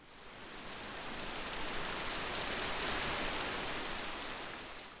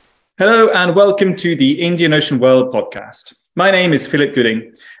Hello and welcome to the Indian Ocean World podcast. My name is Philip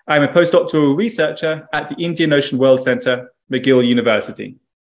Gooding. I'm a postdoctoral researcher at the Indian Ocean World Centre, McGill University.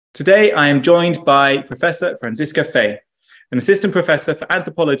 Today I am joined by Professor Franziska Fey, an assistant professor for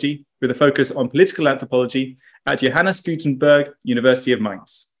anthropology with a focus on political anthropology at Johannes Gutenberg University of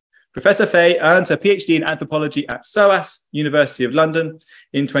Mainz. Professor Fey earned her PhD in anthropology at SOAS, University of London,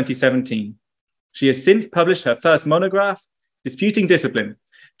 in 2017. She has since published her first monograph, Disputing Discipline,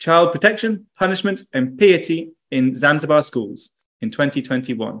 Child Protection, Punishment and Piety in Zanzibar Schools in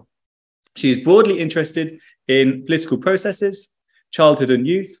 2021. She is broadly interested in political processes, childhood and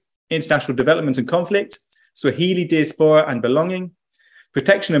youth, international development and conflict, Swahili diaspora and belonging,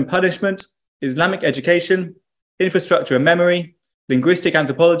 protection and punishment, Islamic education, infrastructure and memory, linguistic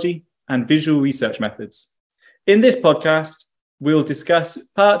anthropology, and visual research methods. In this podcast, we'll discuss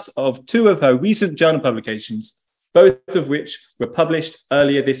parts of two of her recent journal publications, both of which were published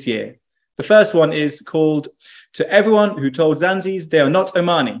earlier this year. The first one is called To Everyone Who Told Zanzis They Are Not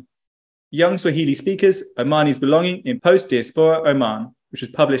Omani, Young Swahili Speakers, Omani's Belonging in Post-Diaspora Oman, which was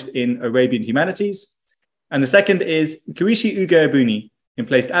published in Arabian Humanities. And the second is Kuishi Ughaibuni, In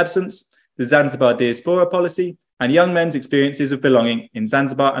Placed Absence, the Zanzibar Diaspora Policy, and Young Men's Experiences of Belonging in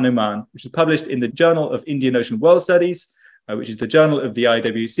Zanzibar and Oman, which was published in the Journal of Indian Ocean World Studies, which is the journal of the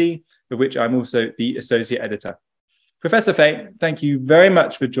IWC, of which I'm also the associate editor. Professor Fey, thank you very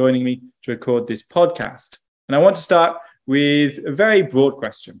much for joining me to record this podcast. And I want to start with a very broad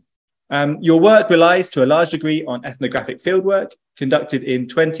question. Your work relies to a large degree on ethnographic fieldwork conducted in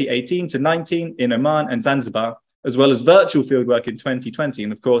 2018 to 19 in Oman and Zanzibar, as well as virtual fieldwork in 2020.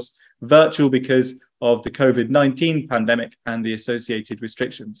 And of course, virtual because of the COVID-19 pandemic and the associated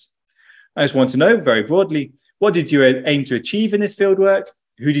restrictions. I just want to know very broadly, what did you aim to achieve in this fieldwork?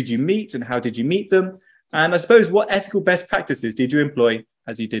 Who did you meet and how did you meet them? And I suppose what ethical best practices did you employ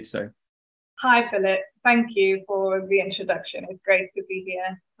as you did so? Hi, Philip. Thank you for the introduction. It's great to be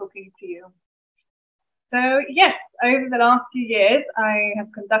here talking to you. So yes, over the last few years, I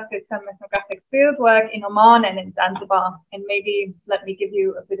have conducted some ethnographic fieldwork in Oman and in Zanzibar. And maybe let me give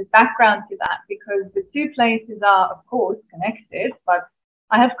you a bit of background to that, because the two places are, of course, connected, but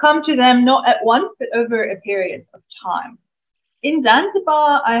I have come to them not at once, but over a period of time. In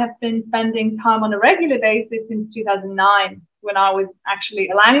Zanzibar, I have been spending time on a regular basis since 2009, when I was actually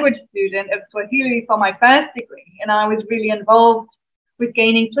a language student of Swahili for my first degree. And I was really involved with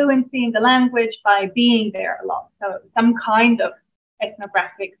gaining fluency in the language by being there a lot. So some kind of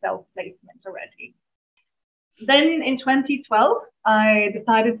ethnographic self-placement already. Then in 2012, I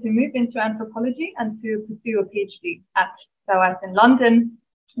decided to move into anthropology and to pursue a PhD at SOAS in London,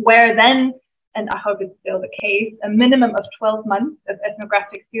 where then, and I hope it's still the case, a minimum of 12 months of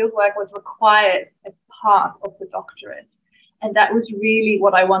ethnographic fieldwork was required as part of the doctorate. And that was really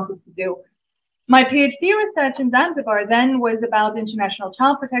what I wanted to do. My PhD research in Zanzibar then was about international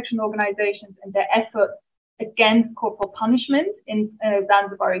child protection organizations and their efforts against corporal punishment in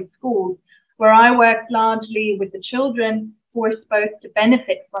Zanzibari schools, where I worked largely with the children who were supposed to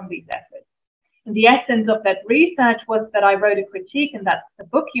benefit from these efforts. And the essence of that research was that I wrote a critique, and that's the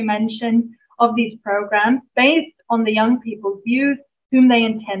book you mentioned, of these programs based on the young people's views whom they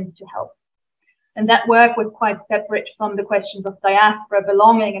intend to help. And that work was quite separate from the questions of diaspora,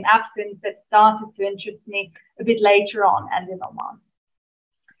 belonging and absence that started to interest me a bit later on and in Oman.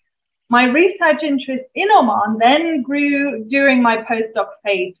 My research interest in Oman then grew during my postdoc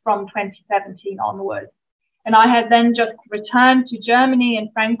phase from 2017 onwards. And I had then just returned to Germany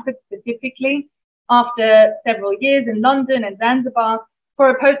and Frankfurt specifically after several years in London and Zanzibar for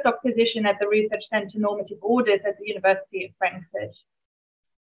a postdoc position at the Research Center Normative Orders at the University of Frankfurt.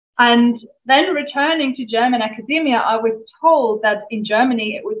 And then returning to German academia, I was told that in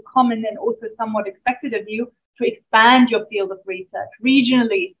Germany it was common and also somewhat expected of you to expand your field of research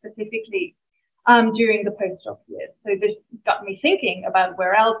regionally, specifically during the postdoc years. So this got me thinking about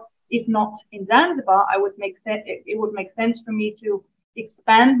where else, if not in Zanzibar, it would make sense for me to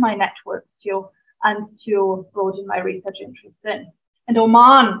expand my network and to broaden my research interest in. And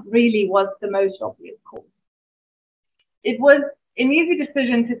Oman really was the most obvious cause. It was an easy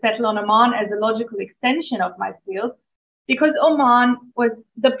decision to settle on Oman as a logical extension of my field, because Oman was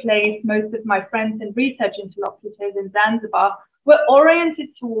the place most of my friends and research interlocutors in Zanzibar were oriented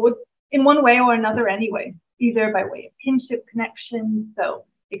towards in one way or another anyway, either by way of kinship connections, so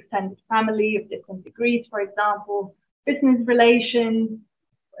extended family of different degrees, for example, business relations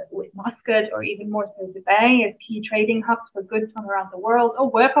with Muscat, or even more so the Bay as key trading hubs for goods from around the world, or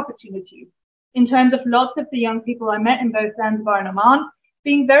work opportunities. In terms of lots of the young people I met in both Zanzibar and Oman,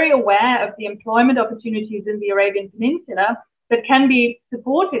 being very aware of the employment opportunities in the Arabian Peninsula, that can be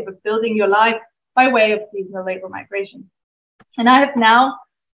supportive of building your life by way of seasonal labor migration. And I have now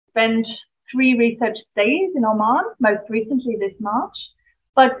spent 3 research days in Oman, most recently this March.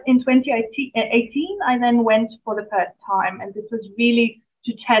 But in 2018, I then went for the first time, and this was really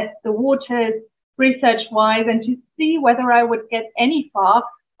to test the waters research-wise and to see whether I would get any far,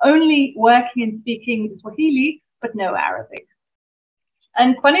 only working and speaking Swahili, but no Arabic.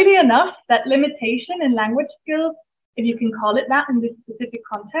 And funnily enough, that limitation in language skills, if you can call it that in this specific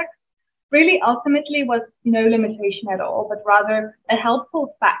context, really ultimately was no limitation at all, but rather a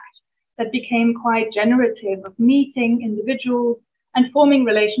helpful fact that became quite generative of meeting individuals and forming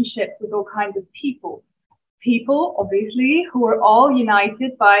relationships with all kinds of people. People, obviously, who were all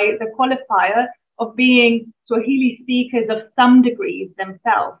united by the qualifier of being Swahili speakers of some degrees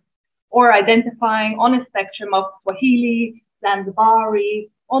themselves, or identifying on a spectrum of Swahili, Zanzibari,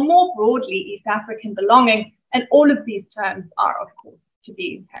 or more broadly, East African belonging. And all of these terms are, of course, to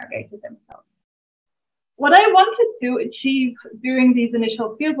be interrogated themselves. What I wanted to achieve during these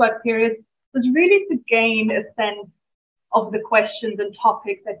initial fieldwork periods was really to gain a sense of the questions and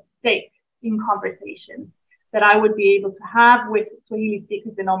topics at stake in conversations that I would be able to have with Swahili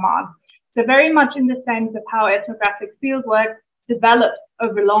speakers in Oman. So very much in the sense of how ethnographic fieldwork develops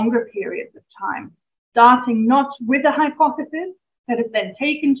over longer periods of time, starting not with a hypothesis that is then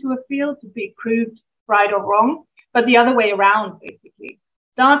taken to a field to be proved right or wrong, but the other way around, basically.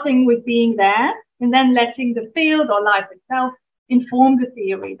 Starting with being there and then letting the field or life itself inform the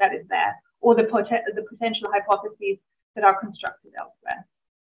theory that is there, or the potential hypotheses that are constructed elsewhere.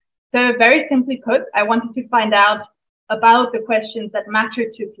 So very simply put, I wanted to find out about the questions that matter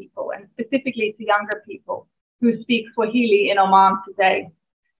to people, and specifically to younger people who speak Swahili in Oman today.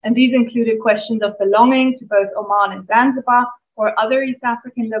 And these included questions of belonging to both Oman and Zanzibar or other East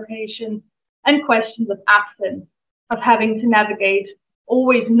African locations, and questions of absence, of having to navigate,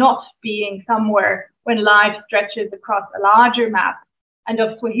 always not being somewhere when life stretches across a larger map, and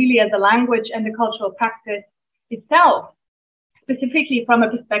of Swahili as a language and a cultural practice itself, specifically from a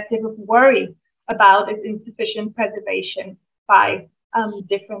perspective of worry about its insufficient preservation by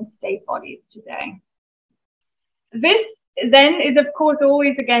different state bodies today. This then is, of course,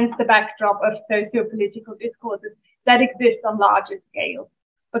 always against the backdrop of socio-political discourses that exist on larger scales,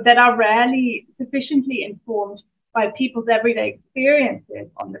 but that are rarely sufficiently informed by people's everyday experiences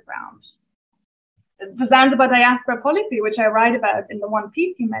on the ground. The Zanzibar diaspora policy, which I write about in the one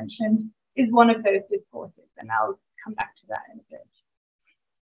piece you mentioned, is one of those discourses, and I'll come back to that in a bit.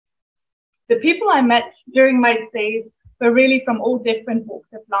 The people I met during my stays were really from all different walks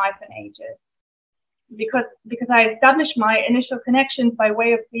of life and ages. Because I established my initial connections by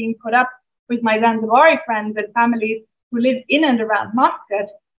way of being put up with my Zanzibari friends and families who lived in and around Muscat,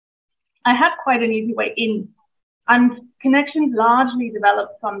 I had quite an easy way in, and connections largely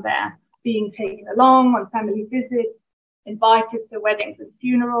developed from there, being taken along on family visits, invited to weddings and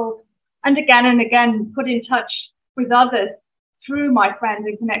funerals, and again put in touch with others through my friends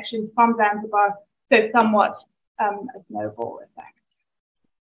and connections from Zanzibar, so somewhat a snowball effect.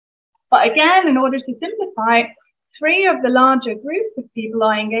 But again, in order to simplify, 3 of the larger groups of people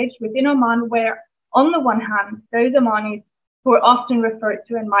I engaged with in Oman were, on the one hand, those Omanis who are often referred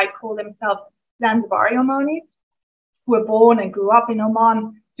to and might call themselves Zanzibari Omanis, who were born and grew up in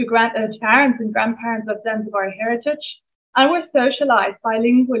Oman to parents and grandparents of Zanzibari heritage, and were socialized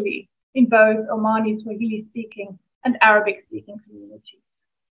bilingually in both Omani Swahili-speaking and Arabic-speaking communities.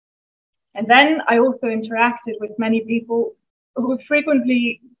 And then I also interacted with many people who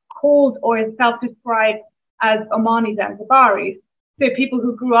frequently called or self-described as Omani Zanzibaris, so people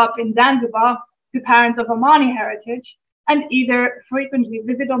who grew up in Zanzibar to parents of Omani heritage, and either frequently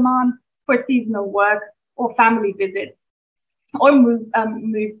visit Oman for seasonal work or family visits, or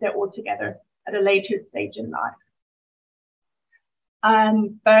moved there altogether at a later stage in life.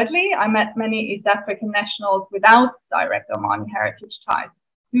 And thirdly, I met many East African nationals without direct Omani heritage ties,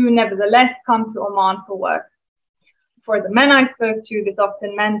 who nevertheless come to Oman for work. For the men I spoke to, this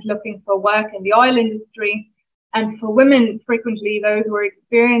often meant looking for work in the oil industry, and for women, frequently those were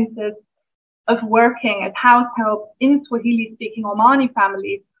experiences of working as house help in Swahili-speaking Omani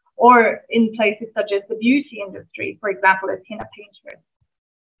families, or in places such as the beauty industry, for example, as henna painters.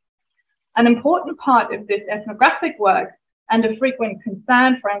 An important part of this ethnographic work, and a frequent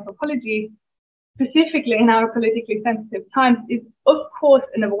concern for anthropology, specifically in our politically sensitive times, is of course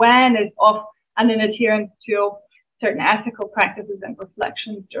an awareness of and an adherence to certain ethical practices and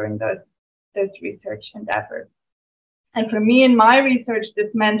reflections during those research endeavors. And for me in my research, this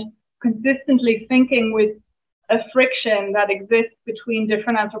meant consistently thinking with a friction that exists between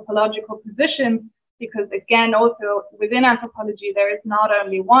different anthropological positions because again, also within anthropology, there is not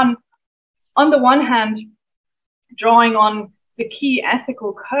only one, on the one hand, drawing on the key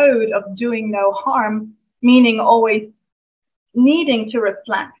ethical code of doing no harm, meaning always needing to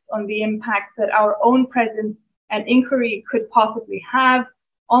reflect on the impact that our own presence and inquiry could possibly have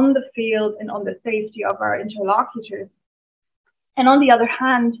on the field and on the safety of our interlocutors. And on the other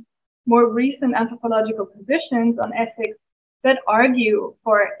hand, more recent anthropological positions on ethics that argue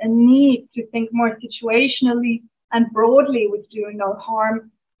for a need to think more situationally and broadly with doing no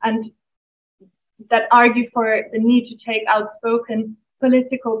harm, and that argue for the need to take outspoken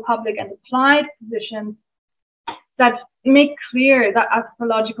political, public, and applied positions that make clear that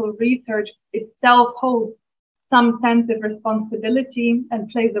anthropological research itself holds some sense of responsibility and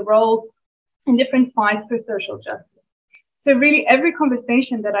plays a role in different fights for social justice. So really every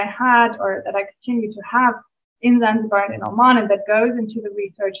conversation that I had or that I continue to have in Zanzibar and in Oman and that goes into the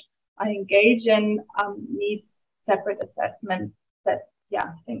research I engage in needs separate assessments that,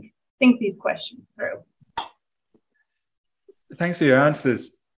 think these questions through. Thanks for your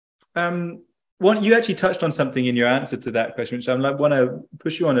answers. You actually touched on something in your answer to that question, which I want to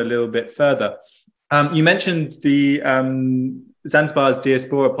push you on a little bit further. You mentioned the Zanzibar's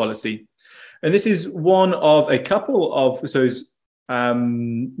diaspora policy, and this is one of a couple of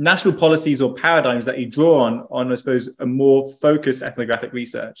national policies or paradigms that you draw on I suppose, a more focused ethnographic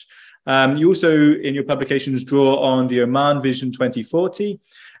research. You also, in your publications, draw on the Oman Vision 2040,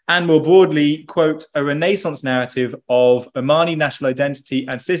 and more broadly, quote, a Renaissance narrative of Omani national identity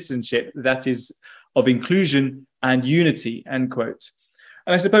and citizenship that is of inclusion and unity, end quote.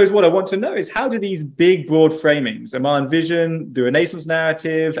 And I suppose what I want to know is, how do these big, broad framings, Oman Vision, the Renaissance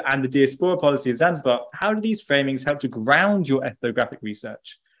narrative, and the diaspora policy of Zanzibar, how do these framings help to ground your ethnographic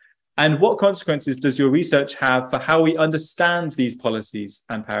research? And what consequences does your research have for how we understand these policies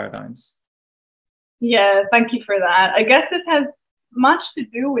and paradigms? Yeah, thank you for that. I guess this has much to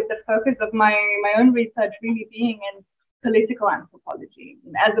do with the focus of my own research really being in political anthropology.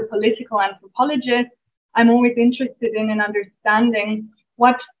 And as a political anthropologist, I'm always interested in understanding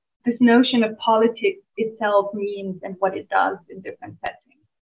what this notion of politics itself means and what it does in different settings.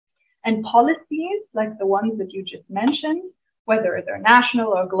 And policies, like the ones that you just mentioned, whether they're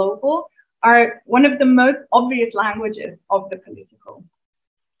national or global, are one of the most obvious languages of the political.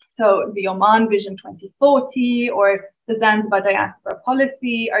 So the Oman Vision 2040 or the Zanzibar diaspora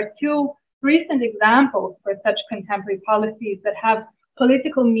policy are two recent examples for such contemporary policies that have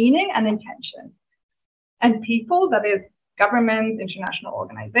political meaning and intention. And people, that is governments, international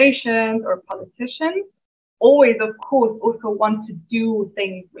organizations, or politicians, always, of course, also want to do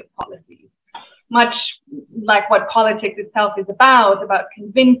things with policies, much like what politics itself is about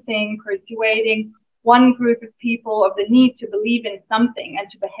convincing, persuading one group of people of the need to believe in something and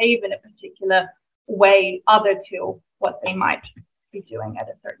to behave in a particular way other to what they might be doing at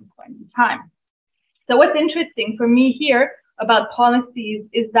a certain point in time. So what's interesting for me here about policies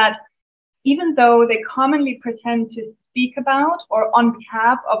is that even though they commonly pretend to speak about or on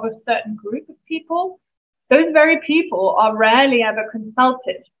behalf of a certain group of people, those very people are rarely ever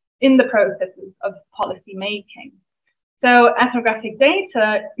consulted in the processes of policy making. So ethnographic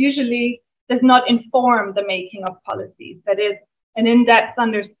data usually does not inform the making of policies. That is, an in-depth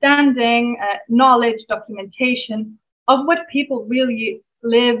understanding, knowledge, documentation of what people really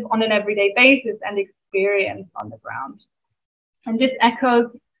live on an everyday basis and experience on the ground. And this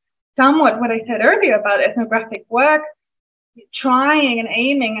echoes somewhat what I said earlier about ethnographic work, trying and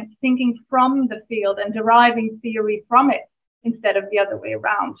aiming at thinking from the field and deriving theory from it instead of the other way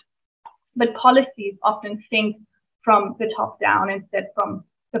around. But policies often think from the top down instead from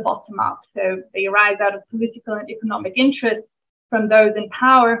the bottom up. So they arise out of political and economic interests from those in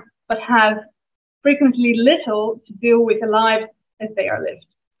power, but have frequently little to do with the lives as they are lived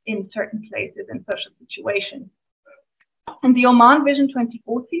in certain places and social situations. And the Oman Vision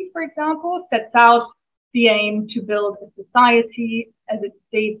 2040, for example, sets out the aim to build a society, as it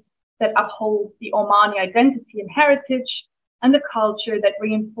states, that upholds the Omani identity and heritage and the culture that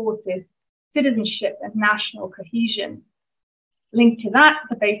reinforces citizenship and national cohesion. Linked to that,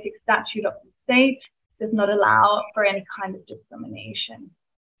 the basic statute of the state does not allow for any kind of discrimination.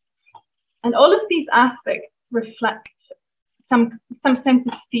 And all of these aspects reflect some sense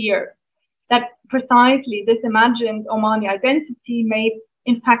of fear that precisely this imagined Omani identity may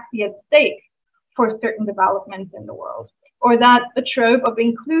in fact be at stake for certain developments in the world, or that the trope of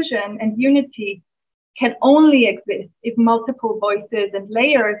inclusion and unity can only exist if multiple voices and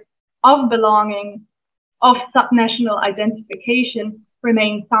layers of belonging, of subnational identification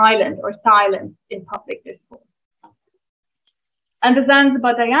remain silent or silenced in public discourse. And the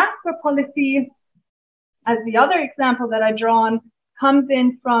Zanzibar diaspora policy as the other example that I draw on, comes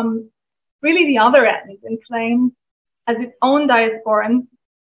in from really the other end and claims as its own diasporans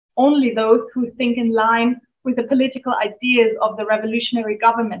only those who think in line with the political ideas of the revolutionary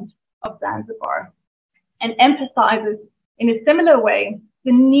government of Zanzibar, and emphasizes in a similar way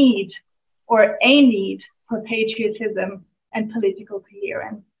the need or a need for patriotism and political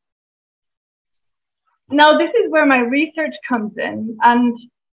coherence. Now, this is where my research comes in, and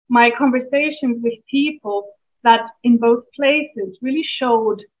my conversations with people that in both places really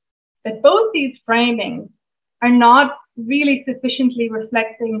showed that both these framings are not really sufficiently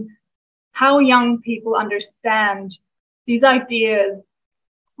reflecting how young people understand these ideas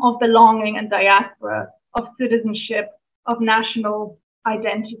of belonging and diaspora, of citizenship, of national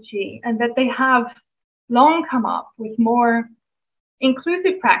identity, and that they have long come up with more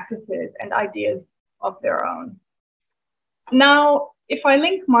inclusive practices and ideas of their own. Now, if I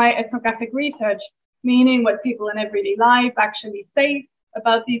link my ethnographic research, meaning what people in everyday life actually say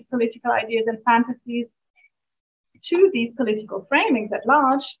about these political ideas and fantasies, to these political framings at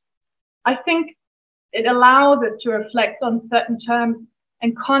large, I think it allows us to reflect on certain terms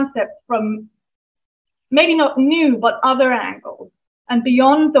and concepts from maybe not new, but other angles, and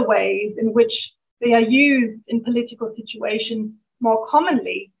beyond the ways in which they are used in political situations more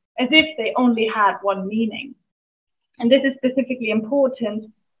commonly, as if they only had one meaning. And this is specifically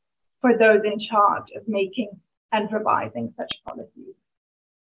important for those in charge of making and revising such policies.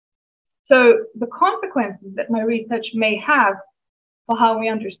 So the consequences that my research may have for how we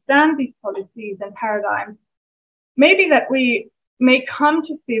understand these policies and paradigms may be that we may come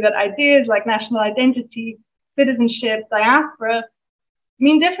to see that ideas like national identity, citizenship, diaspora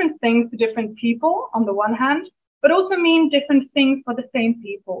mean different things to different people on the one hand, but also mean different things for the same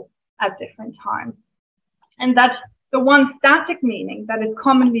people at different times. And that the one static meaning that is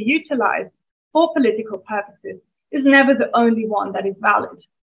commonly utilized for political purposes is never the only one that is valid.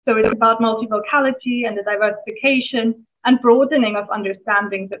 So it's about multivocality and the diversification and broadening of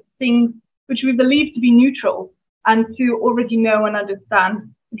understandings of things which we believe to be neutral and to already know and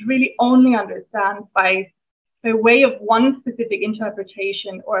understand, but really only understand by way of one specific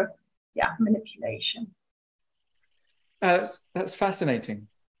interpretation or manipulation. That's fascinating.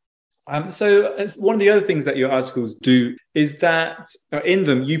 So one of the other things that your articles do is that in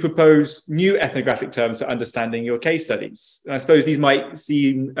them you propose new ethnographic terms for understanding your case studies. I suppose these might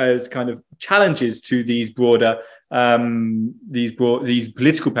seem as kind of challenges to these broader these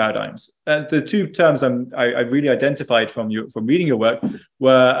political paradigms. The two terms I really identified from reading your work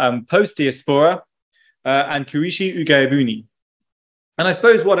were post-diaspora and Kuishi Ughaibuni. And I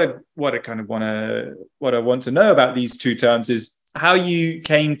suppose what I want to know about these two terms is how you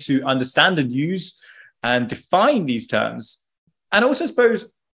came to understand and use and define these terms. And also, I suppose,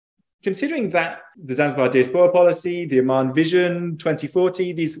 considering that the Zanzibar diaspora policy, the Oman Vision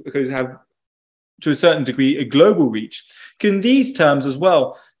 2040, these have, to a certain degree, a global reach. Can these terms as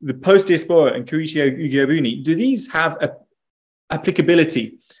well, the post-diaspora and Kuishi Ughaibuni, do these have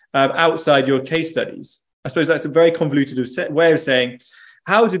applicability outside your case studies? I suppose that's a very convoluted way of saying,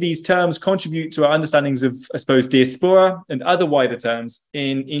 how do these terms contribute to our understandings of, I suppose, diaspora and other wider terms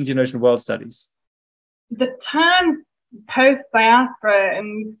in Indian Ocean world studies? The terms post-diaspora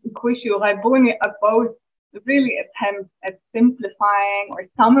and Kuishi Ughaibuni are both really attempts at simplifying or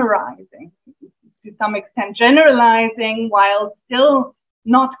summarizing, to some extent generalizing, while still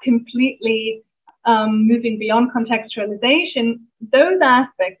not completely moving beyond contextualization, those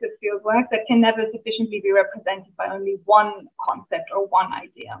aspects of fieldwork that can never sufficiently be represented by only one concept or one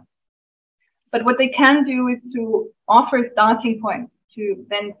idea. But what they can do is to offer starting points to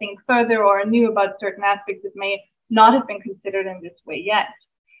then think further or anew about certain aspects that may not have been considered in this way yet.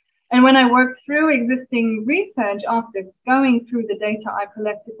 And when I worked through existing research after going through the data I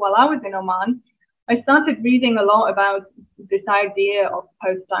collected while I was in Oman, I started reading a lot about this idea of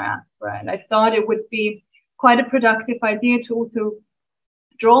post-diaspora, and I thought it would be quite a productive idea to also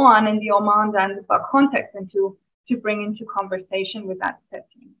draw on in the Oman-Zanzibar context and to bring into conversation with that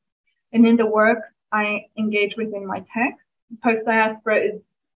setting. And in the work I engage with in my text, post-diaspora is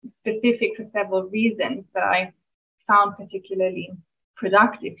specific for several reasons that I found particularly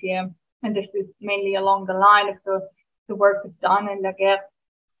productive here. And this is mainly along the line of the work that's done in La Guerre.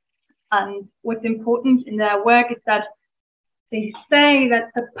 And what's important in their work is that they say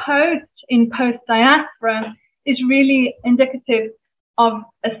that the post-diaspora is really indicative of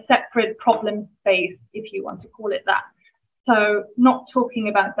a separate problem space, if you want to call it that. So not talking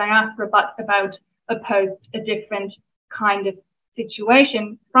about diaspora, but about a different kind of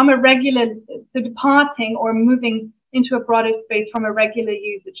situation from a regular, so departing or moving into a broader space from a regular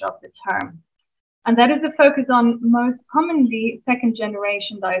usage of the term. And that is a focus on most commonly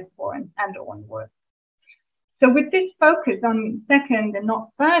second-generation diasporans and onwards. So with this focus on second and not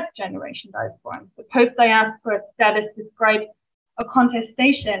first-generation diasporans, the post-diaspora status describes a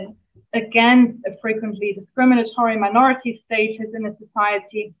contestation against a frequently discriminatory minority status in a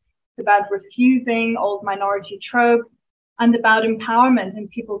society. It's about refusing old minority tropes and about empowerment and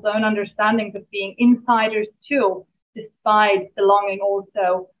people's own understandings of being insiders too, despite belonging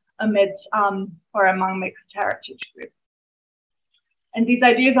also amidst or among mixed heritage groups. And these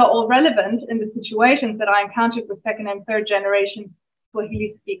ideas are all relevant in the situations that I encountered with second and third generation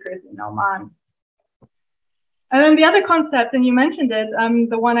Swahili speakers in Oman. And then the other concept, and you mentioned it,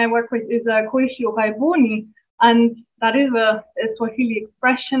 the one I work with is Kuishi Ughaibuni, and that is a Swahili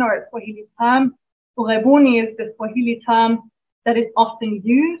expression or a Swahili term. Ughaibuni is the Swahili term that is often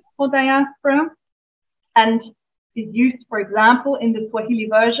used for diaspora and is used, for example, in the Swahili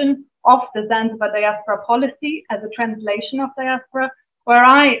version of the Zanzibar diaspora policy as a translation of diaspora, where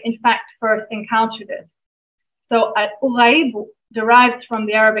I, in fact, first encountered it. So Ughaibu derives from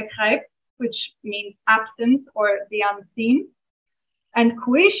the Arabic ghaib, which means absence or the unseen. And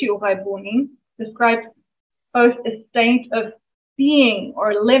Kuishi Ughaibuni describes both a state of being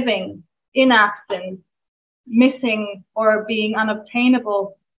or living in absence, missing or being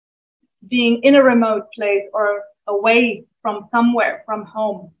unobtainable, being in a remote place or away from somewhere, from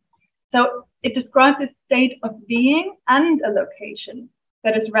home. So it describes a state of being and a location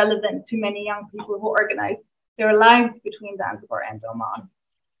that is relevant to many young people who organize their lives between Zanzibar and Oman.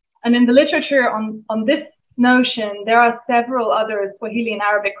 And in the literature on this notion, there are several other Swahili and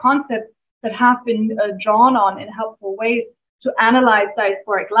Arabic concepts that have been drawn on in helpful ways to analyze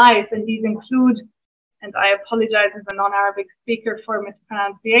diasporic life. And these include, and I apologize as a non-Arabic speaker for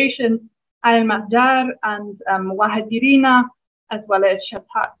mispronunciation, al-Mahdar and Wahadirina, as well as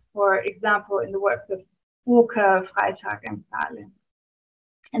Shatat, for example, in the works of Walker, Freitag, and Saleh.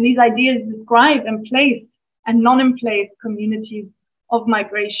 And these ideas describe emplaced and non-emplaced communities of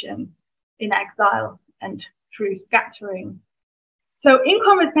migration, in exile, and through scattering. So in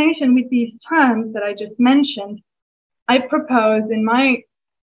conversation with these terms that I just mentioned, I propose in my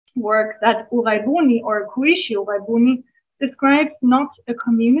work that Ughaibuni or Kuishi Ughaibuni describes not a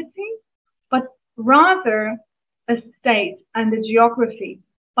community, but rather a state and a geography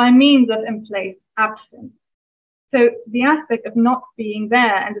by means of emplaced absence. So the aspect of not being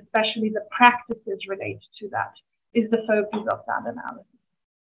there, and especially the practices related to that, is the focus of that analysis.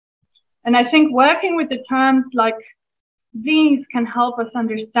 And I think working with the terms like these can help us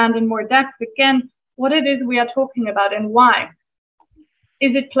understand in more depth, again, what it is we are talking about and why.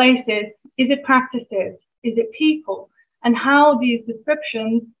 Is it places? Is it practices? Is it people? And how these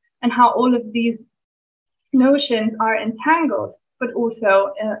descriptions and how all of these notions are entangled, but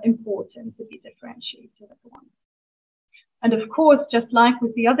also important to be differentiated at once. And of course, just like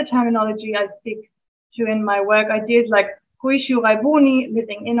with the other terminology I speak to in my work, ideas like Kuishi Ughaibuni,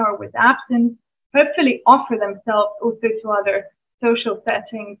 living in or with absence, hopefully offer themselves also to other social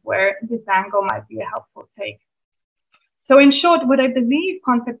settings where this angle might be a helpful take. So in short, what I believe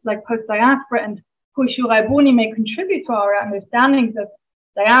concepts like post-diaspora and Kuishi Ughaibuni may contribute to our understandings of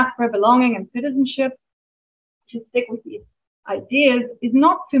diaspora, belonging, and citizenship, to stick with these ideas, is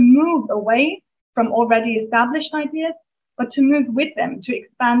not to move away from already established ideas, but to move with them, to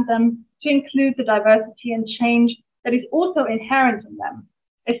expand them, to include the diversity and change that is also inherent in them,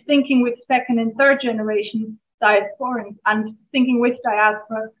 as thinking with second and third generation diasporans and thinking with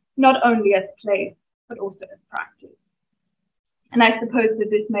diaspora not only as place, but also as practice. And I suppose that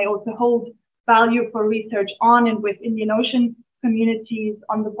this may also hold value for research on and with Indian Ocean communities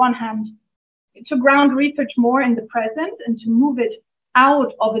on the one hand, to ground research more in the present and to move it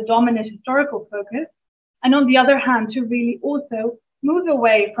out of a dominant historical focus, and on the other hand, to really also move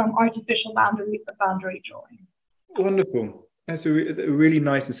away from artificial boundary drawing. Wonderful. That's a really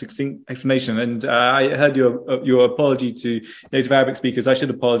nice and succinct explanation. And I heard your apology to native Arabic speakers. I should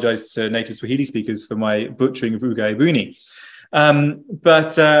apologize to native Swahili speakers for my butchering of Ughaibuni.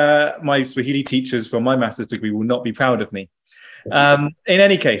 But my Swahili teachers from my master's degree will not be proud of me. In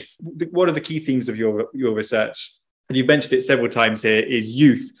any case, what are the key themes of your research? And you've mentioned it several times here, is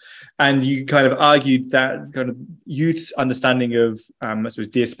youth. And you kind of argued that kind of youth's understanding of, I suppose,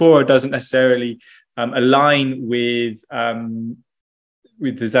 diaspora doesn't necessarily align with the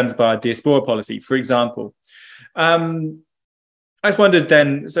Zanzibar diaspora policy, for example. I just wondered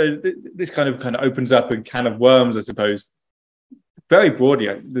then, so this kind of opens up a can of worms, I suppose. Very broadly,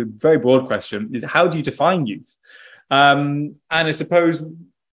 the very broad question is, how do you define youth? And I suppose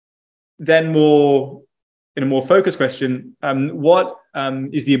then in a more focused question, what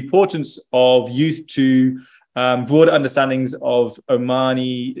is the importance of youth to broader understandings of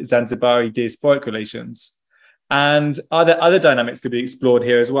Omani, Zanzibari diasporic relations. And are there other dynamics could be explored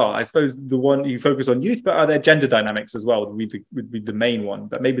here as well? I suppose the one you focus on youth, but are there gender dynamics as well would be the main one,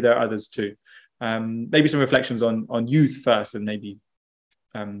 but maybe there are others too. Maybe some reflections on youth first and maybe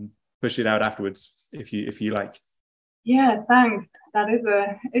push it out afterwards if you like. Yeah, thanks.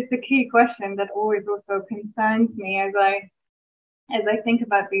 It's a key question that always also concerns me as I think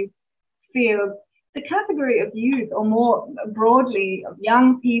about these fields. The category of youth, or more broadly of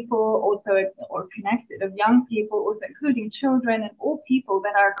young people, also or connected of young people, also including children and all people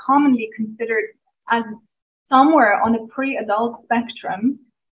that are commonly considered as somewhere on a pre-adult spectrum,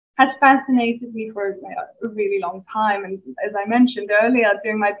 has fascinated me for a really long time. And as I mentioned earlier,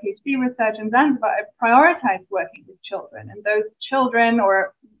 during my PhD research in Zanzibar, I prioritized working with children. And those children,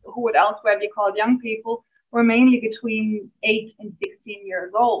 or who would elsewhere be called young people, were mainly between 8 and 16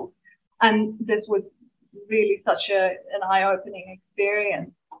 years old. And this was really such an eye-opening experience.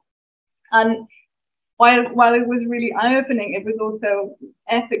 And while it was really eye-opening, it was also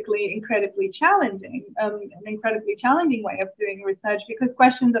ethically incredibly challenging, an incredibly challenging way of doing research, because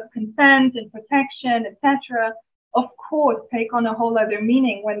questions of consent and protection, etc., of course, take on a whole other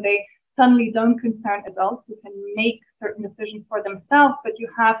meaning when they suddenly don't concern adults who can make certain decisions for themselves, but you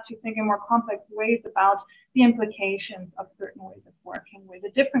have to think in more complex ways about the implications of certain ways of working with a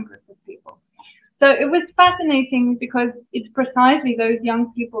different group of people. So it was fascinating because it's precisely those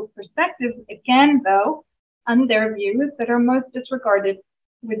young people's perspectives, again, though, and their views that are most disregarded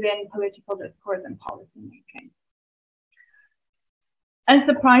within political discourse and policymaking. And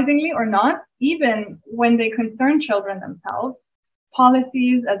surprisingly or not, even when they concern children themselves,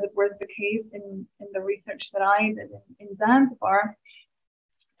 policies, as it was the case in the research that I did in Zanzibar,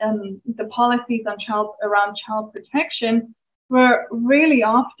 the policies around child protection were really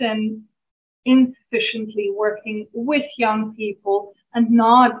often insufficiently working with young people and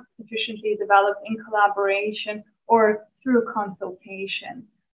not sufficiently developed in collaboration or through consultation.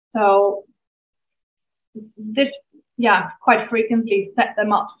 So this, quite frequently set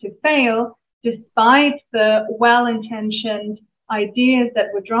them up to fail, despite the well-intentioned ideas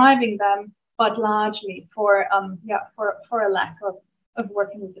that were driving them, but largely for a lack of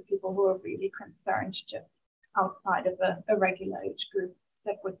working with the people who are really concerned just outside of a regular age group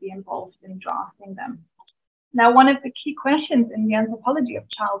that would be involved in drafting them. Now, one of the key questions in the anthropology of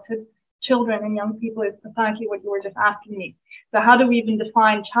childhood, children and young people is precisely what you were just asking me. So how do we even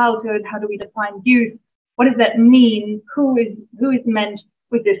define childhood? How do we define youth? What does that mean? Who is meant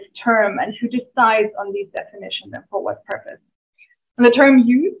with this term, and who decides on these definitions and for what purpose? And the term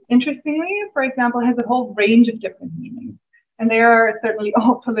youth, interestingly, for example, has a whole range of different meanings, and they are certainly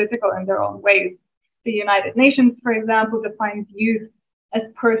all political in their own ways. The United Nations, for example, defines youth as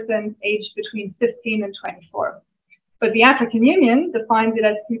persons aged between 15 and 24. But the African Union defines it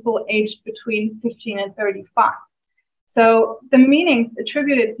as people aged between 15 and 35. So the meanings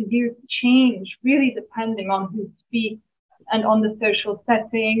attributed to youth change really depending on who speaks and on the social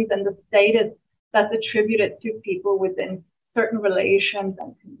settings and the status that's attributed to people within certain relations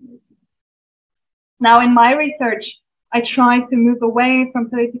and communities. Now, in my research, I try to move away from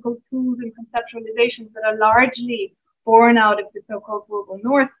political tools and conceptualizations that are largely born out of the so-called global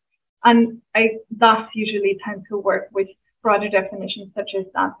north, and I thus usually tend to work with broader definitions such as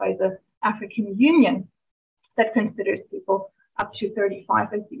that by the African Union that considers people up to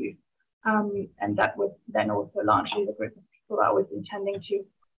 35 as youth, and that was then also largely the group of people I was intending to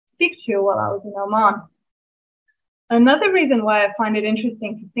speak to while I was in Oman. Another reason why I find it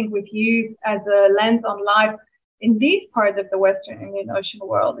interesting to think with youth as a lens on life in these parts of the Western Indian Ocean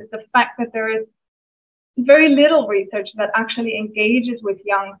world is the fact that there is very little research that actually engages with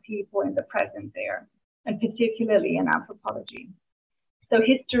young people in the present there, and particularly in anthropology. So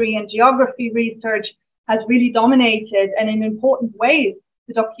history and geography research has really dominated, and in important ways,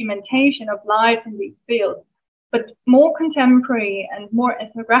 the documentation of life in these fields. But more contemporary and more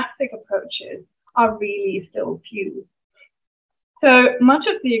ethnographic approaches are really still few. So much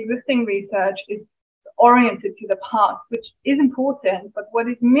of the existing research is oriented to the past, which is important, but what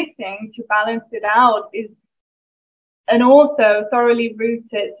is missing to balance it out is an also thoroughly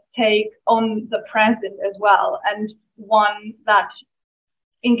rooted take on the present as well, and one that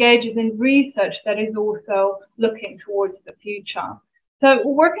engages in research that is also looking towards the future. So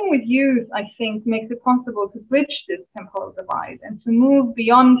working with youth, I think, makes it possible to bridge this temporal divide and to move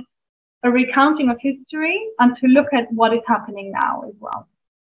beyond a recounting of history and to look at what is happening now as well.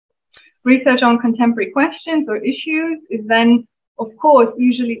 Research on contemporary questions or issues is then, of course,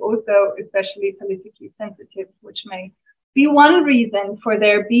 usually also especially politically sensitive, which may be one reason for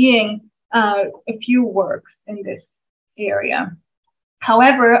there being a few works in this area.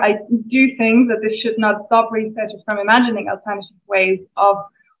 However, I do think that this should not stop researchers from imagining alternative ways of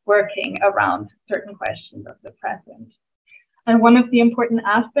working around certain questions of the present. And one of the important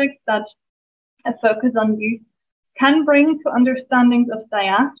aspects that a focus on youth can bring to understandings of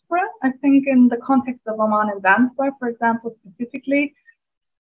diaspora, I think in the context of Oman and Zanzibar, for example, specifically,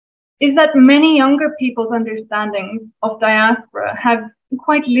 is that many younger people's understandings of diaspora have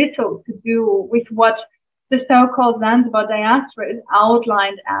quite little to do with what the so-called Zanzibar diaspora is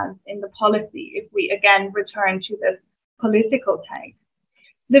outlined as in the policy, if we again return to this political take.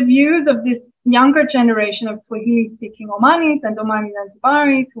 The views of this younger generation of Swahili-speaking Omanis and Omani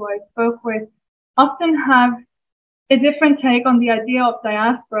Zanzibaris who I spoke with often have a different take on the idea of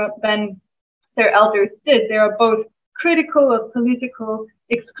diaspora than their elders did. They are both critical of political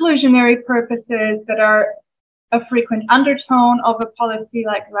exclusionary purposes that are a frequent undertone of a policy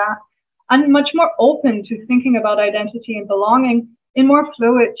like that, and much more open to thinking about identity and belonging in more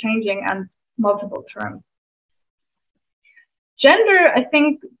fluid, changing, and multiple terms. Gender, I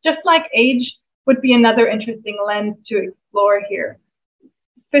think, just like age, would be another interesting lens to explore here.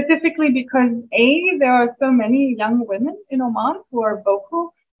 Specifically because A, there are so many young women in Oman who are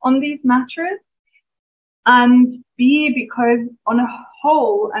vocal on these matters, and B, because on a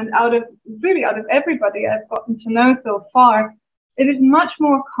whole, and out of everybody I've gotten to know so far, it is much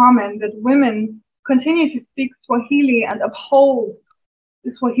more common that women continue to speak Swahili and uphold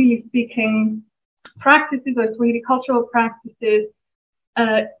the Swahili-speaking practices or Swahili cultural practices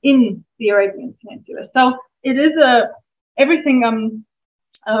in the Arabian Peninsula. So it is everything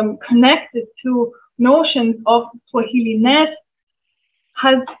connected to notions of Swahili-ness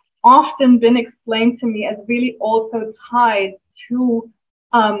has often been explained to me as really also tied to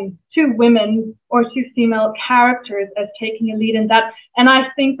women or to female characters as taking a lead in that. And I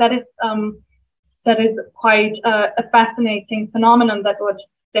think that is quite a fascinating phenomenon that would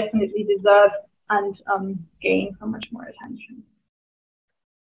definitely deserve and gain so much more attention.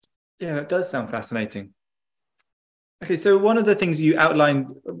 Yeah, that does sound fascinating. Okay, so one of the things you outlined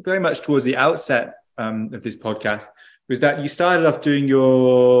very much towards the outset of this podcast was that you started off doing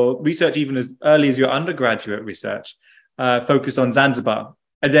your research even as early as your undergraduate research, focused on Zanzibar.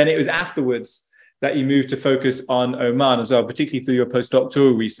 And then it was afterwards that you moved to focus on Oman as well, particularly through your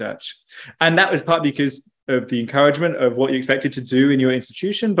postdoctoral research. And that was partly because of the encouragement of what you expected to do in your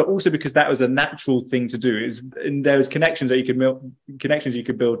institution, but also because that was a natural thing to do. And there was connections that you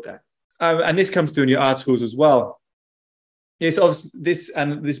could build there. And this comes through in your articles as well. Yes, obviously,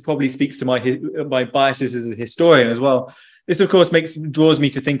 this probably speaks to my biases as a historian as well. This, of course, draws me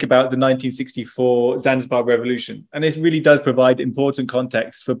to think about the 1964 Zanzibar Revolution. And this really does provide important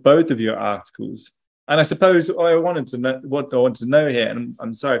context for both of your articles. And I suppose what I wanted to know here, and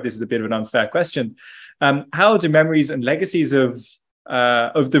I'm sorry if this is a bit of an unfair question, how do memories and legacies of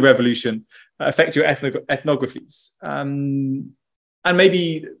the revolution affect your ethnographies? And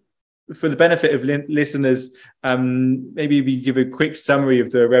maybe for the benefit of listeners, maybe we give a quick summary of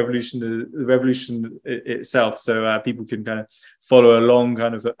the revolution itself, so people can kind of follow along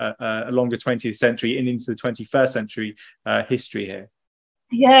kind of a longer 20th century and into the 21st century history here.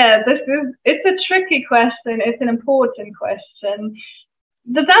 Yeah, it's a tricky question. It's an important question.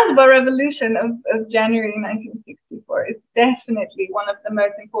 The Zanzibar Revolution of January 1964 is definitely one of the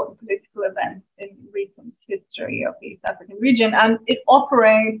most important political events in recent history of the East African region, and it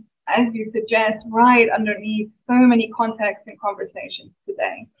operates, as you suggest, right underneath so many contexts and conversations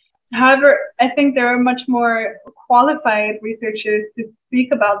today. However, I think there are much more qualified researchers to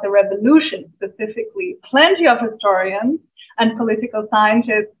speak about the revolution specifically. Plenty of historians and political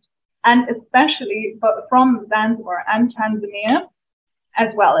scientists, and especially from Zanzibar and Tanzania, as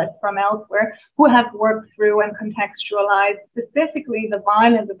well as from elsewhere, who have worked through and contextualized specifically the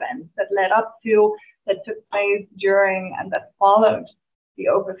violent events that led up to, that took place during, and that followed the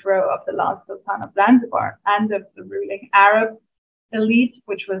overthrow of the last Sultan of Zanzibar and of the ruling Arab elite,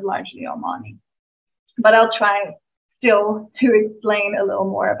 which was largely Omani. But I'll try still to explain a little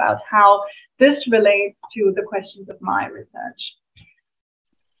more about how this relates to the questions of my research.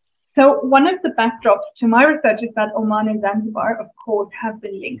 So one of the backdrops to my research is that Oman and Zanzibar, of course, have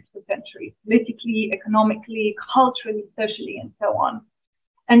been linked for centuries, politically, economically, culturally, socially, and so on.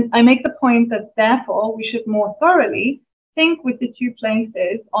 And I make the point that therefore we should more thoroughly think with the two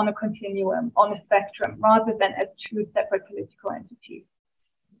places on a continuum, on a spectrum, rather than as two separate political entities.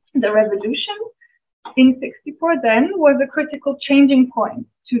 The revolution in '64 then was a critical changing point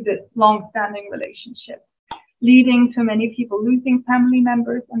to this long-standing relationship, leading to many people losing family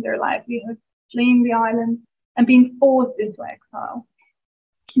members and their livelihoods, fleeing the island, and being forced into exile.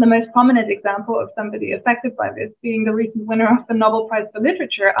 The most prominent example of somebody affected by this being the recent winner of the Nobel Prize for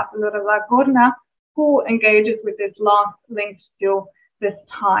Literature, Abdulrazak Gurnah, who engages with this loss linked to this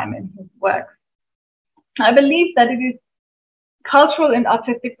time in his works. I believe that it is cultural and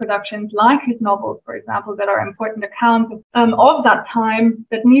artistic productions like his novels, for example, that are important accounts of that time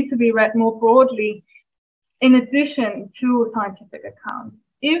that need to be read more broadly in addition to scientific accounts,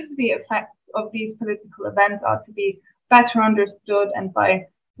 if the effects of these political events are to be better understood and by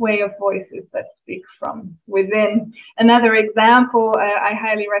way of voices that speak from within. Another example I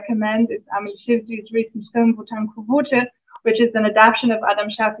highly recommend is Amil Shivji's recent film Bhutan Kuvute, which is an adaptation of Adam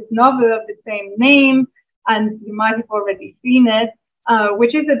Shafi's novel of the same name, and you might have already seen it,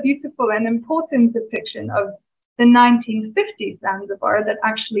 which is a beautiful and important depiction of the 1950s Zanzibar that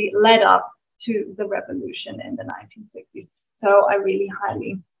actually led up to the revolution in the 1960s. So I really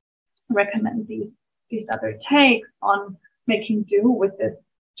highly recommend these other takes on making do with this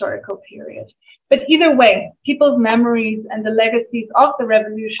historical period. But either way, people's memories and the legacies of the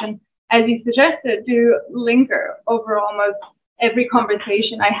revolution, as you suggested, do linger over almost every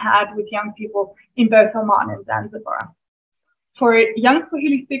conversation I had with young people in both Oman and Zanzibar. For young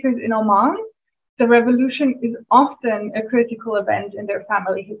Swahili speakers in Oman, the revolution is often a critical event in their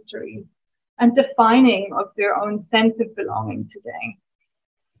family histories and defining of their own sense of belonging today.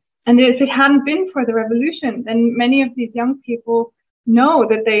 And if it hadn't been for the revolution, then many of these young people know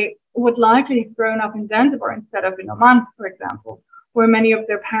that they would likely have grown up in Zanzibar instead of in Oman, for example, where many of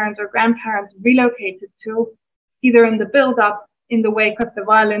their parents or grandparents relocated to, either in the build-up, in the wake of the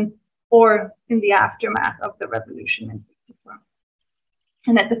violence, or in the aftermath of the revolution in 1964.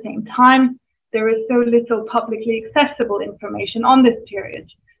 And at the same time, there is so little publicly accessible information on this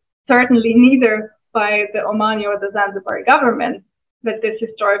period, certainly neither by the Omani or the Zanzibari government, that this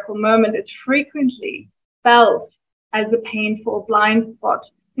historical moment is frequently felt as a painful blind spot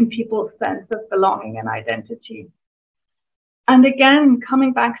in people's sense of belonging and identity. And again,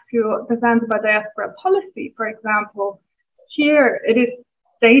 coming back to the Zanzibar diaspora policy, for example, here it is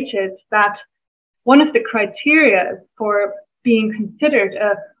stated that one of the criteria for being considered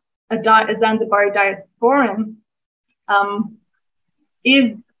a Zanzibari diasporan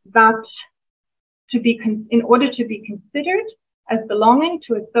is that in order to be considered as belonging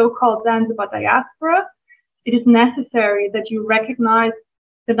to a so-called Zanzibar diaspora, it is necessary that you recognize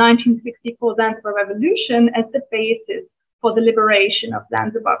the 1964 Zanzibar Revolution as the basis for the liberation of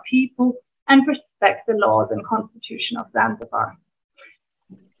Zanzibar people and respect the laws and constitution of Zanzibar.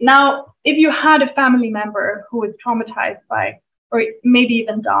 Now, if you had a family member who was traumatized by, or maybe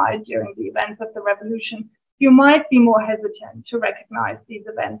even died during the events of the revolution, you might be more hesitant to recognize these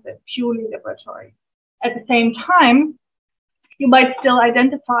events as purely liberatory. At the same time, you might still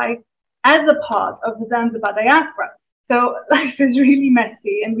identify as a part of the Zanzibar diaspora. So life is really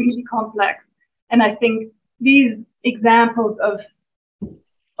messy and really complex. And I think these examples of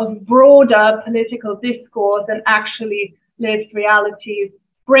broader political discourse and actually lived realities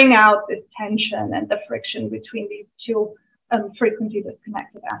bring out this tension and the friction between these two frequently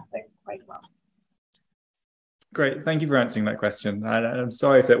disconnected aspects quite well. Great, thank you for answering that question. I'm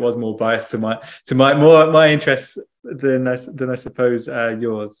sorry if that was more biased to my interests than I suppose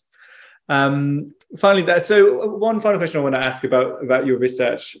yours. Finally, so one final question I want to ask about your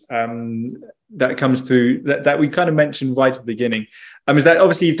research that comes through that we kind of mentioned right at the beginning, is that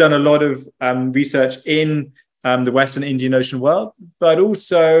obviously you've done a lot of research in the Western Indian Ocean world, but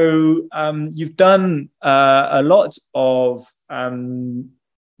also you've done a lot of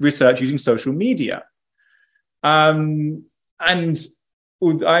research using social media. And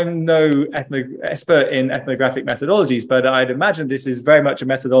I'm no expert in ethnographic methodologies, but I'd imagine this is very much a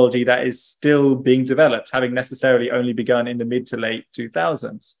methodology that is still being developed, having necessarily only begun in the mid to late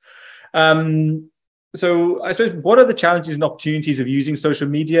 2000s. So I suppose, what are the challenges and opportunities of using social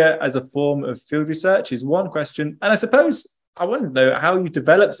media as a form of field research is one question. And I suppose I want to know how you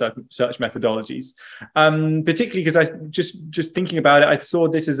develop such methodologies, particularly because I just thinking about it, I saw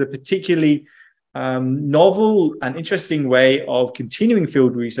this as a particularly novel and interesting way of continuing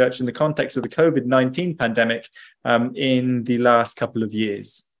field research in the context of the COVID-19 pandemic in the last couple of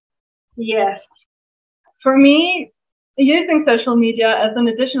years. Yes. For me, using social media as an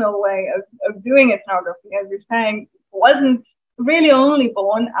additional way of doing ethnography, as you're saying, wasn't really only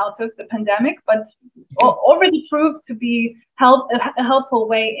born out of the pandemic, but already proved to be a helpful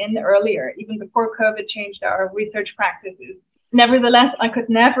way in earlier, even before COVID changed our research practices. Nevertheless, I could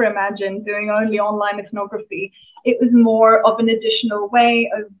never imagine doing only online ethnography. It was more of an additional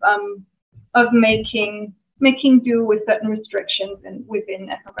way of making making do with certain restrictions within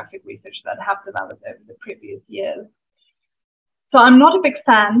ethnographic research that have developed over the previous years. So I'm not a big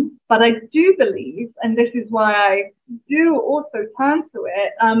fan, but I do believe, and this is why I do also turn to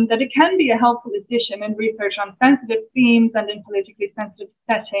it, that it can be a helpful addition in research on sensitive themes and in politically sensitive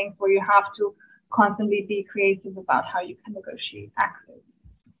settings where you have to constantly be creative about how you can negotiate access.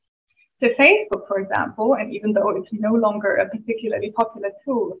 So Facebook, for example, and even though it's no longer a particularly popular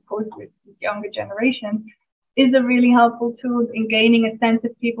tool, of course, with younger generations, is a really helpful tool in gaining a sense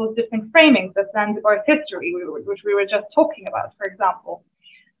of people's different framings of Zanzibar's history, which we were just talking about, for example.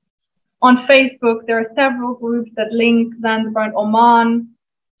 On Facebook, there are several groups that link Zanzibar and Oman.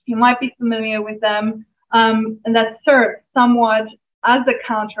 You might be familiar with them, and that serve somewhat as a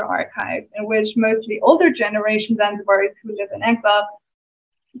counter-archive in which mostly older generation Zanzibaris who live in exile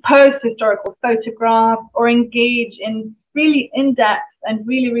post historical photographs or engage in really in-depth and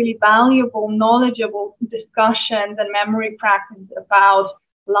really, really valuable, knowledgeable discussions and memory practice about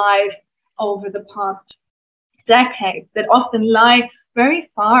life over the past decades that often lie very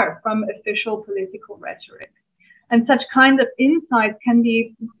far from official political rhetoric. And such kind of insights can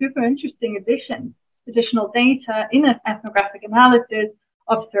be super interesting additional data in an ethnographic analysis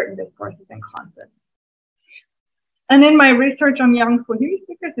of certain discourses and concepts. And in my research on young Swahili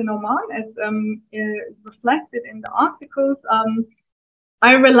speakers in Oman, as reflected in the articles,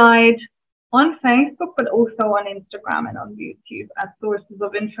 I relied on Facebook, but also on Instagram and on YouTube as sources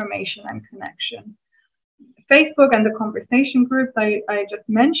of information and connection. Facebook and the conversation groups I just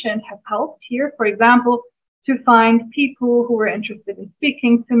mentioned have helped here, for example, to find people who were interested in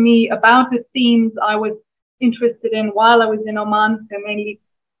speaking to me about the themes I was interested in while I was in Oman, so mainly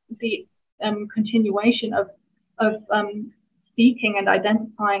the continuation of speaking and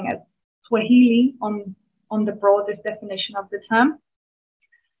identifying as Swahili on the broadest definition of the term.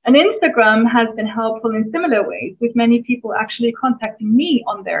 And Instagram has been helpful in similar ways, with many people actually contacting me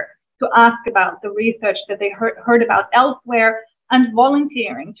on there to ask about the research that they heard about elsewhere and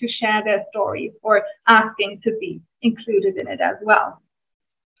volunteering to share their stories or asking to be included in it as well.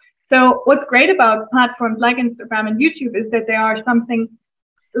 So what's great about platforms like Instagram and YouTube is that they are something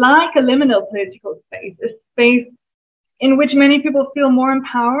like a liminal political space, a space in which many people feel more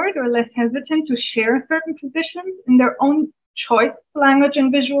empowered or less hesitant to share certain positions in their own choice of language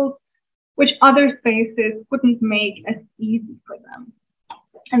and visuals, which other spaces wouldn't make as easy for them.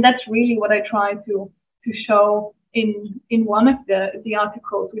 And that's really what I try to show in one of the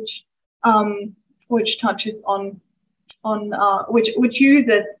articles, which touches which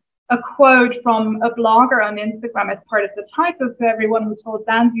uses a quote from a blogger on Instagram as part of the title to everyone who told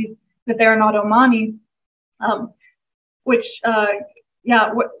Zanzis that they are not Omani, which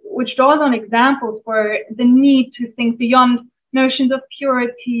draws on examples for the need to think beyond notions of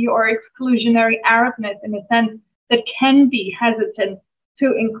purity or exclusionary Arabness in a sense that can be hesitant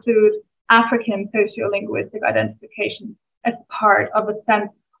to include African sociolinguistic identification as part of a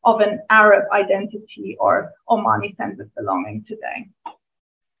sense of an Arab identity or Omani sense of belonging today.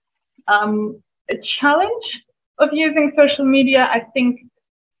 A challenge of using social media, I think,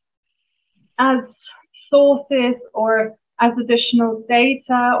 as sources or as additional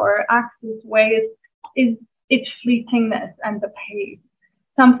data or access ways is its fleetingness and the pace.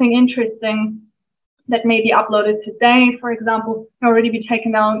 Something interesting that may be uploaded today, for example, can already be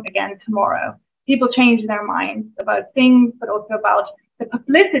taken down again tomorrow. People change their minds about things, but also about the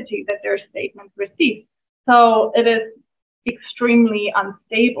publicity that their statements receive. So it is extremely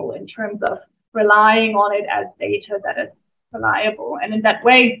unstable in terms of relying on it as data that is reliable. And in that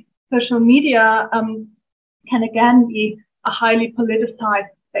way, social media can again be a highly politicized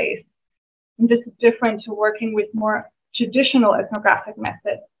space. And this is different to working with more traditional ethnographic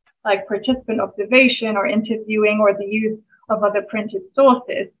methods like participant observation or interviewing or the use of other printed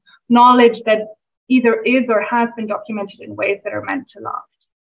sources, knowledge that either is or has been documented in ways that are meant to last.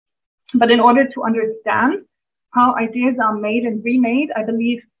 But in order to understand how ideas are made and remade, I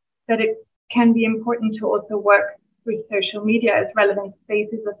believe that it can be important to also work with social media as relevant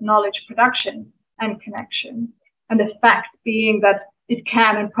spaces of knowledge production and connection. And the fact being that it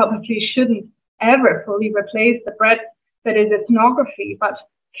can and probably shouldn't ever fully replace the breadth that is ethnography, but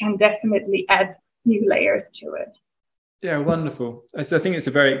can definitely add new layers to it. Yeah, wonderful. So I think it's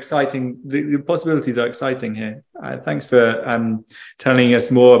a very exciting, the possibilities are exciting here. Thanks for telling us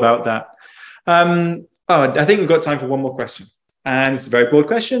more about that. I think we've got time for one more question. And it's a very broad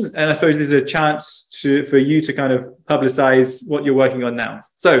question. And I suppose this is a chance for you to kind of publicize what you're working on now.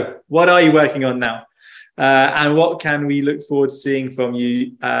 So what are you working on now? And what can we look forward to seeing from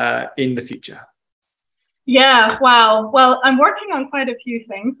you in the future? Yeah, wow. Well, I'm working on quite a few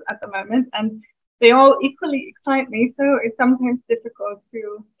things at the moment. And they all equally excite me, so it's sometimes difficult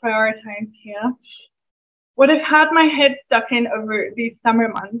to prioritize here. What I've had my head stuck in over these summer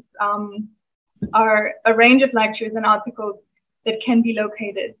months are a range of lectures and articles that can be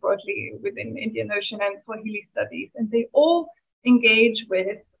located broadly within Indian Ocean and Swahili studies, and they all engage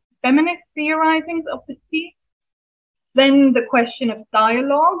with feminist theorizings of the sea, then the question of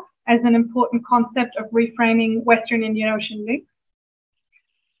dialogue as an important concept of reframing Western Indian Ocean links,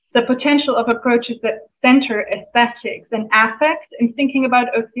 the potential of approaches that center aesthetics and affect in thinking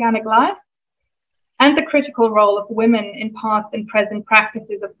about oceanic life, and the critical role of women in past and present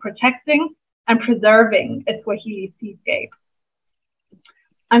practices of protecting and preserving a Swahili seascape.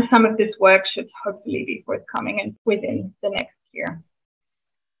 And some of this work should hopefully be forthcoming within the next year.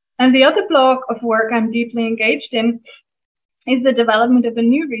 And the other block of work I'm deeply engaged in is the development of a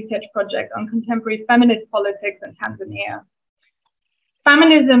new research project on contemporary feminist politics in Tanzania.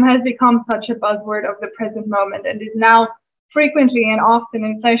 Feminism has become such a buzzword of the present moment and is now frequently and often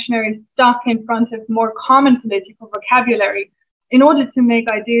inflationary stuck in front of more common political vocabulary in order to make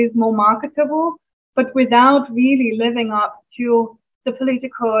ideas more marketable, but without really living up to the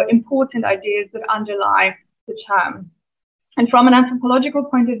political important ideas that underlie the term. And from an anthropological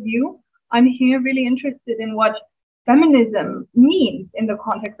point of view, I'm here really interested in what feminism means in the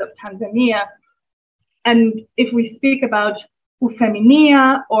context of Tanzania. And if we speak about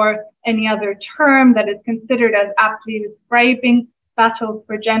ufeminia or any other term that is considered as aptly describing battles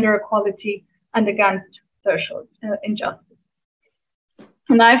for gender equality and against social injustice.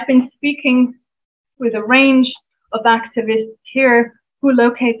 And I've been speaking with a range of activists here who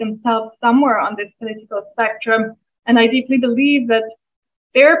locate themselves somewhere on this political spectrum. And I deeply believe that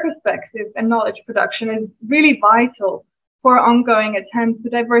their perspective and knowledge production is really vital for ongoing attempts to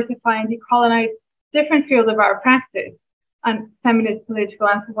diversify and decolonize different fields of our practice, and feminist political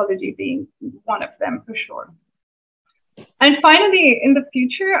anthropology being one of them for sure. And finally, in the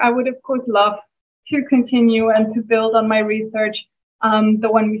future, I would of course love to continue and to build on my research, the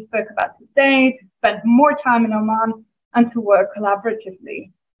one we spoke about today, to spend more time in Oman and to work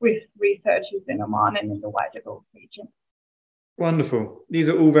collaboratively with researchers in Oman and in the wider Gulf region. Wonderful. These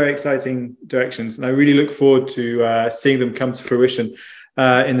are all very exciting directions, and I really look forward to seeing them come to fruition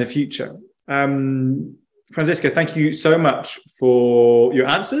in the future. Franziska, thank you so much for your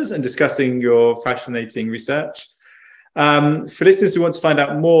answers and discussing your fascinating research. For listeners who want to find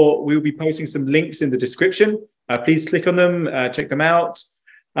out more, we'll be posting some links in the description. Please click on them, check them out.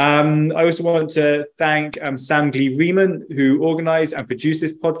 I also want to thank Sam Glee-Riemann, who organized and produced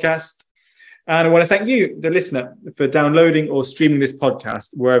this podcast. And I want to thank you, the listener, for downloading or streaming this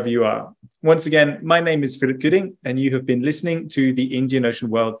podcast wherever you are. Once again, my name is Philip Gooding, and you have been listening to the Indian Ocean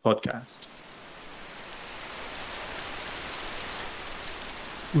World podcast.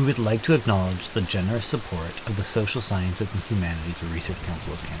 We would like to acknowledge the generous support of the Social Sciences and Humanities Research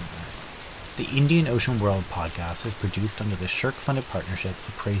Council of Canada. The Indian Ocean World podcast is produced under the SSHRC-funded partnership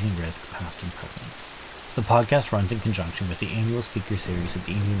Appraising Risk Past and Present. The podcast runs in conjunction with the annual speaker series at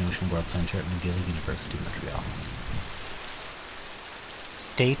the Indian Ocean World Centre at McGill University, Montreal.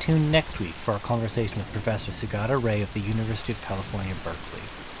 Stay tuned next week for our conversation with Professor Sugata Ray of the University of California, Berkeley.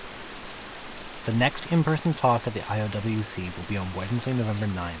 The next in-person talk at the IOWC will be on Wednesday, November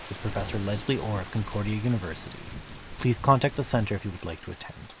 9th with Professor Leslie Orr of Concordia University. Please contact the Centre if you would like to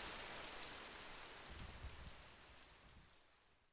attend.